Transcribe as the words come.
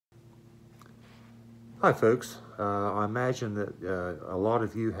Hi folks, I imagine that a lot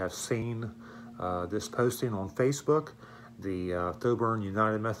of you have seen this posting on Facebook. The Thoburn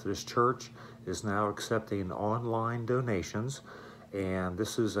United Methodist Church is now accepting online donations, and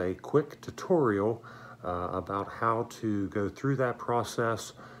this is a quick tutorial about how to go through that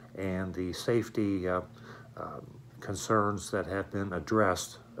process and the safety concerns that have been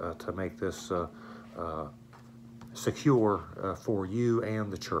addressed to make this secure for you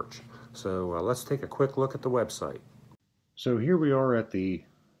and the church. So let's take a quick look at the website. So here we are at the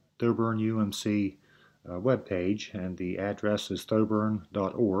Thoburn UMC webpage, and the address is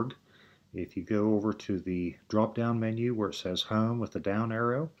thoburn.org. If you go over to the drop-down menu where it says Home with the down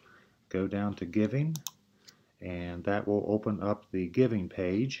arrow, go down to Giving, and that will open up the Giving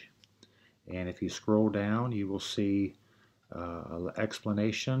page. And if you scroll down, you will see an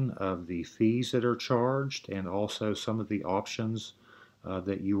explanation of the fees that are charged and also some of the options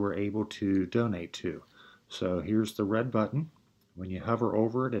that you were able to donate to. So here's the red button. When you hover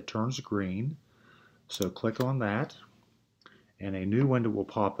over it, it turns green. So click on that, and a new window will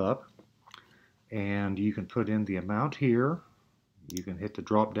pop up, and you can put in the amount here. You can hit the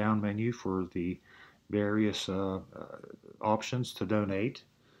drop-down menu for the various options to donate.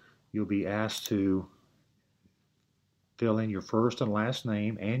 You'll be asked to fill in your first and last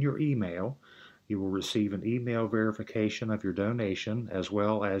name and your email. You will receive an email verification of your donation as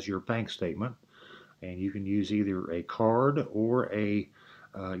well as your bank statement. And you can use either a card or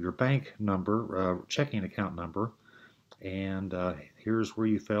your bank number, checking account number. And here's where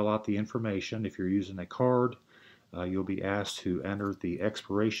you fill out the information. If you're using a card, you'll be asked to enter the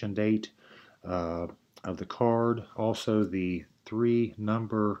expiration date of the card, also the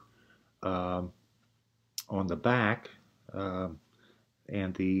 3-number on the back,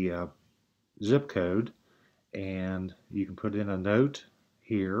 and the zip code, and you can put in a note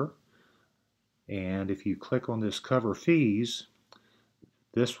here. And if you click on this cover fees,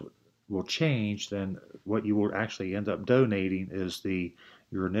 this will change. Then what you will actually end up donating is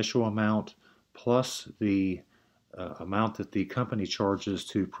your initial amount plus the amount that the company charges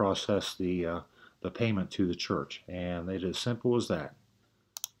to process the payment to the church. And it is as simple as that.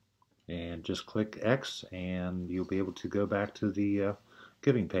 And just click X and you'll be able to go back to the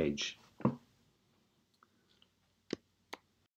giving page.